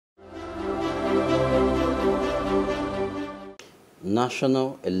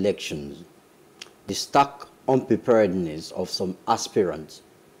national elections, the stark unpreparedness of some aspirants.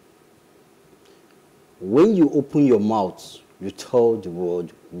 When you open your mouth, you tell the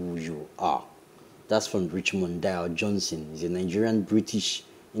world who you are. That's from Richmond Dayo Johnson. He's a Nigerian-British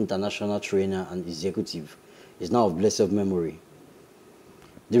international trainer and executive. He's now of blessed memory.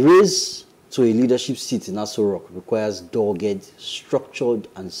 The race to a leadership seat in Aso Rock requires dogged, structured,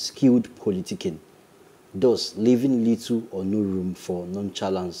 and skilled politicking, thus leaving little or no room for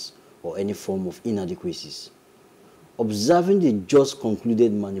nonchalance or any form of inadequacies. Observing the just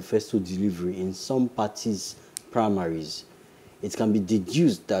concluded manifesto delivery in some parties' primaries, it can be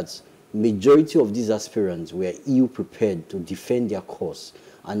deduced that majority of these aspirants were ill prepared to defend their cause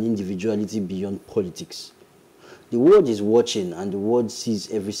and individuality beyond politics. The world is watching, and the world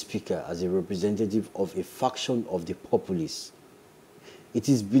sees every speaker as a representative of a faction of the populace. It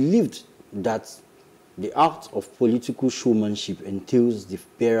is believed that the art of political showmanship entails the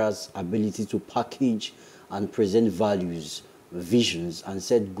bearer's ability to package and present values, visions, and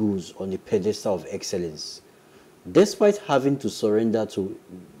set goals on a pedestal of excellence. Despite having to surrender to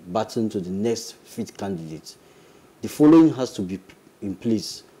baton to the next fit candidate, the following has to be in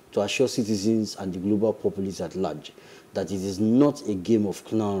place to assure citizens and the global populace at large that it is not a game of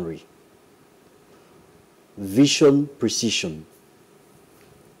clownery. Vision precision.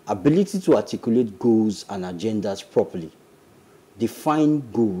 Ability to articulate goals and agendas properly. Define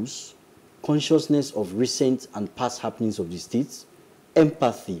goals. Consciousness of recent and past happenings of the state.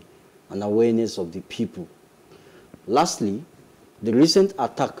 Empathy and awareness of the people. Lastly, the recent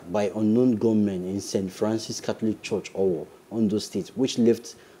attack by unknown gunmen in St. Francis Catholic Church, Owo, Ondo State, which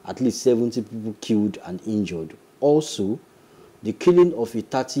left at least 70 people killed and injured. Also, the killing of a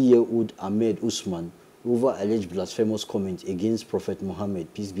 30-year-old Ahmed Usman over alleged blasphemous comment against Prophet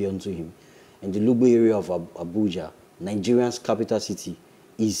Muhammad, peace be unto him, in the Lugbe area of Abuja, Nigeria's capital city,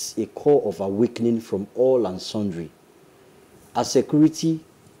 is a call of awakening from all and sundry. As security,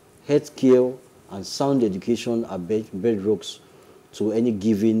 healthcare, and sound education are bedrocks to any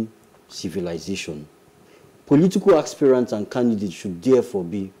given civilization. Political aspirants and candidates should therefore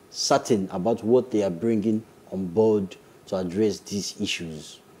be certain about what they are bringing on board to address these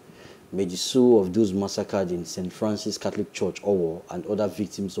issues. May the soul of those massacred in St. Francis Catholic Church, Owo, and other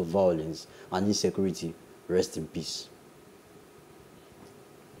victims of violence and insecurity rest in peace.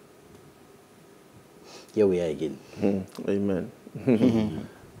 Here we are again. Amen.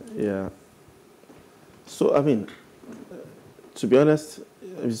 Yeah. So, I mean, to be honest,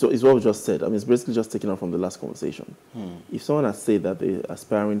 it's what we just said. I mean, it's basically just taken out from the last conversation. If someone has said that they're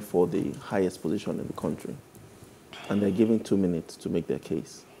aspiring for the highest position in the country, and they're given 2 minutes to make their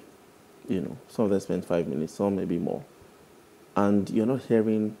case, you know, some of them spend 5 minutes, some maybe more, and you're not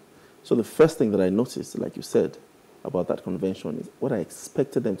hearing. So the first thing that I noticed, like you said, about that convention is what I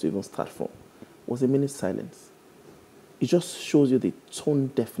expected them to even start from was a minute silence. It just shows you the tone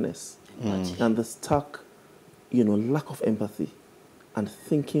deafness and the stark, you know, lack of empathy and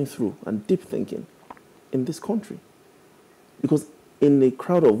thinking through and deep thinking in this country. Because in a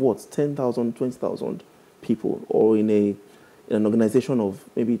crowd of what, 10,000, 20,000 people, or in an organization of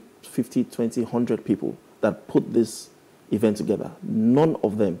maybe 50, 20, 100 people that put this event together, none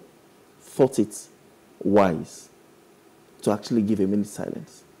of them thought it wise to actually give a minute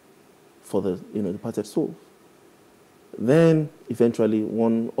silence for the, you know, departed soul. Then eventually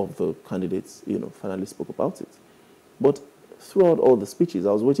one of the candidates, you know, finally spoke about it. But throughout all the speeches,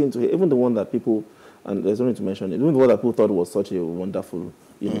 I was waiting to hear, even the one that people, and there's only to mention it, even the one that people thought was such a wonderful,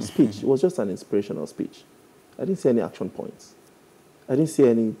 you know, speech. It was just an inspirational speech. I didn't see any action points. I didn't see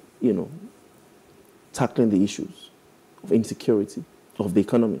any, you know, tackling the issues of insecurity, of the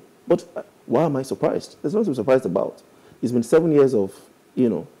economy. But why am I surprised? There's nothing to be surprised about. It's been 7 years of, you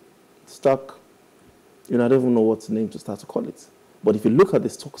know, stuck. You know, I don't even know what name to start to call it. But if you look at the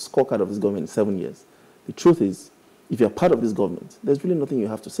scorecard of this government in 7 years, the truth is, if you're part of this government, there's really nothing you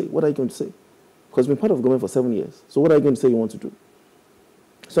have to say. What are you going to say? Because you've been part of government for 7 years. So what are you going to say you want to do?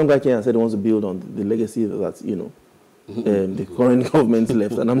 Some guy came and said he wants to build on the legacy that, you know, the current government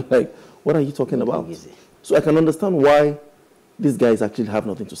left. And I'm like, what are you talking about? So I can understand why these guys actually have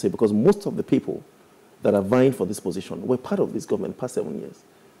nothing to say, because most of the people that are vying for this position were part of this government past 7 years.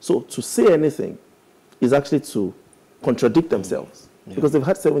 So to say anything is actually to contradict themselves, because they've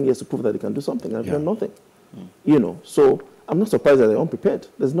had 7 years to prove that they can do something and have done nothing. You know, so I'm not surprised that they're unprepared.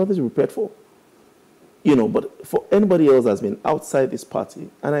 There's nothing to be prepared for. You know, but for anybody else that's been outside this party,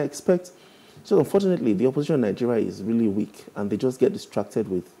 and I expect, so unfortunately, the opposition in Nigeria is really weak, and they just get distracted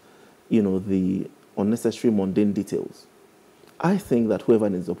with, you know, the unnecessary mundane details. I think that whoever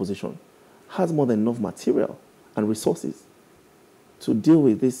is in opposition has more than enough material and resources to deal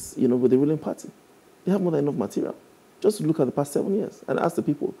with this, with the ruling party. They have more than enough material. Just look at the past 7 years and ask the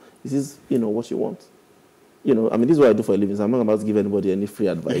people, is this, what you want? This is what I do for a living, so I'm not about to give anybody any free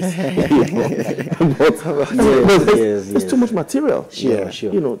advice. There's too much material. Sure.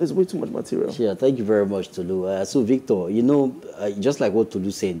 There's way too much material. Sure, thank you very much, Tolu. So, Victor, just like what Tolu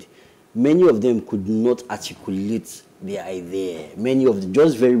said, many of them could not articulate their idea. Many of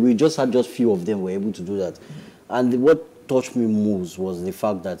them, we just had few of them were able to do that. And what touched me most was the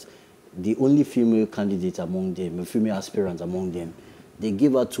fact that the only female candidate among them, a female aspirant among them, they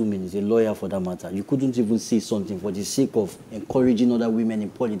gave her 2 minutes, a lawyer for that matter. You couldn't even say something for the sake of encouraging other women in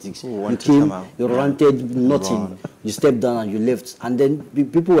politics. You came, you ranted nothing, you stepped down and you left. And then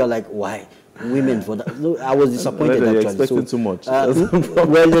people were like, why? Women for that. No, I was disappointed You're actually. Expecting too much.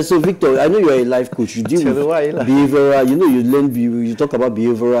 So Victor, I know you're a life coach. You deal with behavioral. You learn. You talk about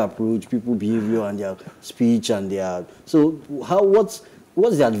behavioral approach, people behavior and their speech and their. So what's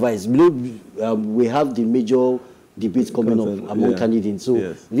the advice? We have the major debates coming up among candidates.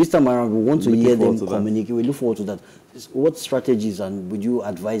 So this time around, we want to hear them communicate. We look forward to that. What strategies and would you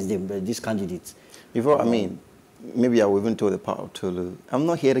advise them, these candidates? Maybe I will even tell the power to I'm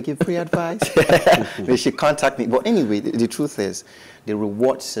not here to give free advice. They should contact me. But anyway, the truth is, the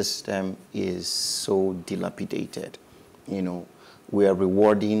reward system is so dilapidated. We are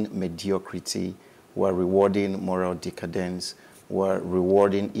rewarding mediocrity. We are rewarding moral decadence. We're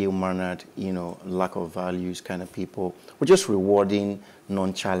rewarding ill-mannered, lack of values kind of people. We're just rewarding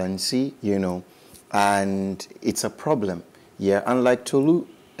nonchalancy, and it's a problem. Yeah, and like Tolu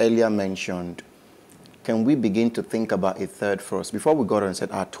earlier mentioned, can we begin to think about a third first? Before we got on and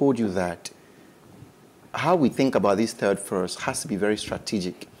said, I told you that how we think about this third first has to be very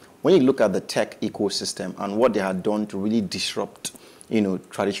strategic. When you look at the tech ecosystem and what they had done to really disrupt,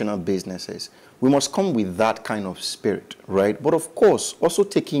 traditional businesses, we must come with that kind of spirit, right? But of course, also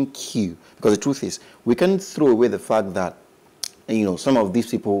taking cue, because the truth is, we can throw away the fact that, some of these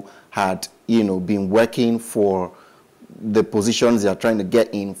people had, been working for the positions they are trying to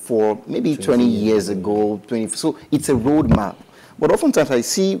get in for maybe 20 years ago, so it's a roadmap. But oftentimes I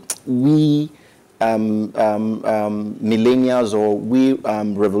see we millennials or we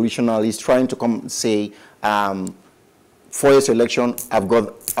revolutionaries trying to come and say, 4 years election, I've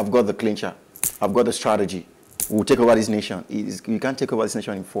got the clincher. I've got the strategy. We'll take over this nation. You can't take over this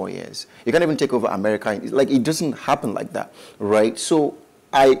nation in 4 years. You can't even take over America. It doesn't happen like that, right? So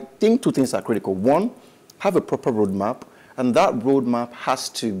I think 2 things are critical. 1, have a proper roadmap, and that roadmap has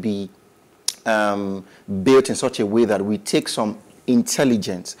to be built in such a way that we take some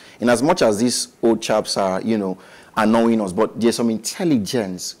intelligence. In as much as these old chaps are, annoying us, but there's some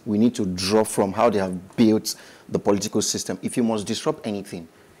intelligence we need to draw from how they have built the political system. If you must disrupt anything,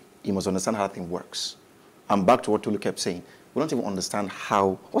 you must understand how that thing works. And back to what Tolu kept saying, we don't even understand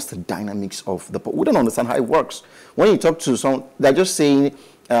what's the dynamics of we don't understand how it works. When you talk to some, they're just saying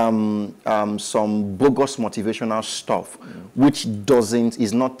some bogus motivational stuff, which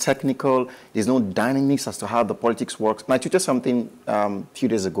is not technical. There's no dynamics as to how the politics works. And I tweeted something a few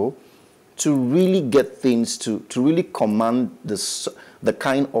days ago to really get things to really command the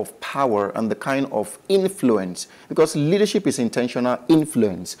kind of power and the kind of influence, because leadership is intentional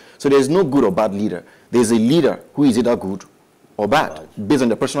influence. So there's no good or bad leader. There's a leader who is either good or bad based on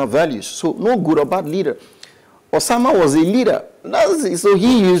their personal values. So no good or bad leader. Osama was a leader. So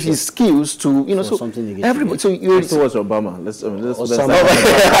he used his skills to, everybody. So towards Obama. Osama.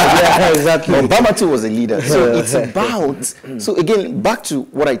 Yeah, exactly. Obama too was a leader. So it's about. So again, back to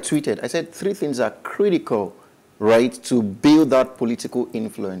what I tweeted. I said 3 things are critical, right, to build that political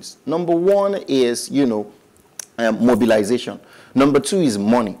influence. Number 1 is, mobilization. Number 2 is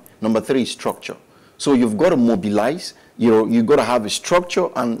money. Number 3 is structure. So you've got to mobilize. You've got to have a structure,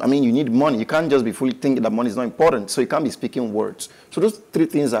 and you need money. You can't just be fully thinking that money is not important, so you can't be speaking words. So those 3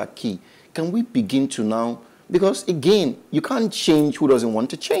 things are key. Can we begin to now, because again, you can't change who doesn't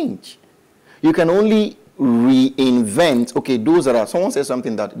want to change. You can only reinvent, someone said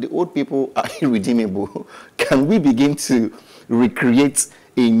something that the old people are irredeemable. Can we begin to recreate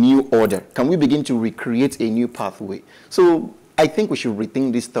a new order? Can we begin to recreate a new pathway? So I think we should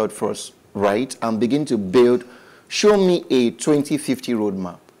rethink this third first, right, and begin to build. Show me a 2050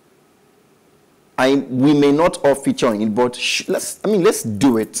 roadmap. We may not all feature in it, but let's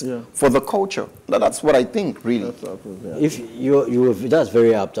do it for the culture. That's what I think, really. If that's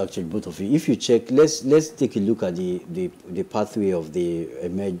very apt, actually, both of you. If you check, let's take a look at the pathway of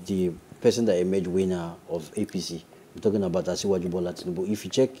the person that emerged winner of APC. We're talking about Asiwaju Bola Tinubu. If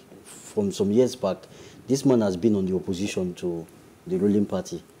you check from some years back, this man has been on the opposition to the ruling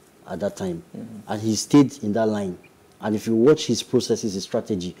party at that time, and he stayed in that line And if you watch his processes, his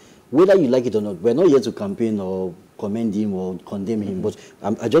strategy, whether you like it or not, we're not here to campaign or commend him or condemn him, but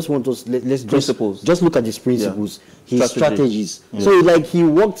I just want us, let's just look at his principles, his strategies. So like he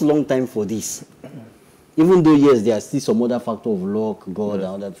worked a long time for this. Even though, yes, there are still some other factor of luck, God, and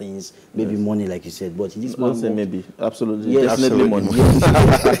other things, maybe money, like you said, but this man... maybe, absolutely, yes, definitely money.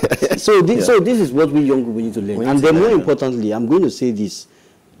 Yes. So this is what we young people need to learn. And then more importantly, I'm going to say this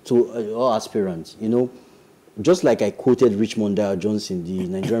to all aspirants, you know, just like I quoted Richmond Dayo Johnson, the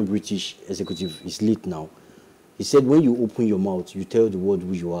Nigerian-British executive, is late now. He said, when you open your mouth, you tell the world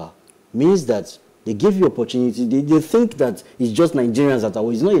who you are. Means that they give you opportunity. They think that it's just Nigerians that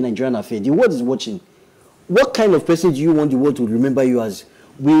are... It's not a Nigerian affair. The world is watching. What kind of person do you want the world to remember you as?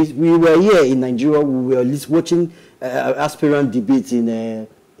 We were here in Nigeria. We were at least watching aspirant debates in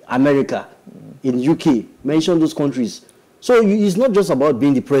America, in UK. Mention those countries. So it's not just about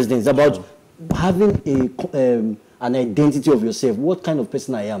being the president. It's about having an identity of yourself. What kind of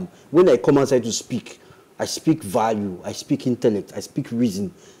person I am. When I come outside to speak, I speak value, I speak intellect, I speak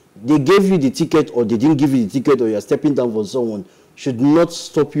reason. They gave you the ticket or they didn't give you the ticket or you're stepping down for someone should not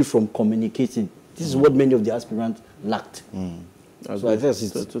stop you from communicating. This is what many of the aspirants lacked. So I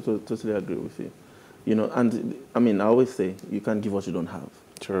totally agree with you. You know, and I mean, I always say you can't give what you don't have.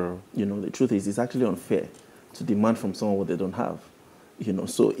 True. You know, the truth is it's actually unfair to demand from someone what they don't have. You know,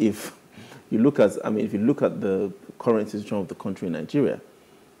 so if you look at, if you look at the current situation of the country in Nigeria,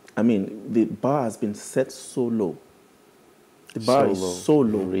 I mean, the bar has been set so low. The bar is so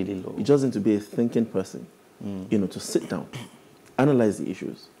low. Really low. You just need to be a thinking person, you know, to sit down, analyze the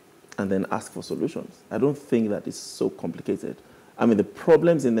issues, and then ask for solutions. I don't think that it's so complicated. I mean, the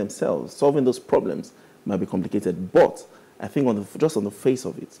problems in themselves, solving those problems might be complicated, but I think just on the face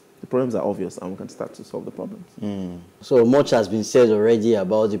of it, the problems are obvious and we can start to solve the problems. So much has been said already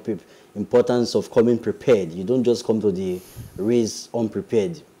about the importance of coming prepared. You don't just come to the race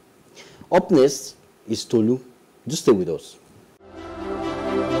unprepared. Up next is Tolu. Just stay with us.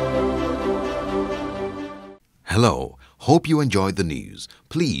 Hello. Hope you enjoyed the news.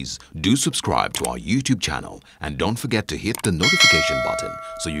 Please do subscribe to our YouTube channel and don't forget to hit the notification button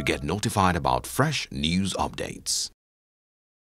so you get notified about fresh news updates.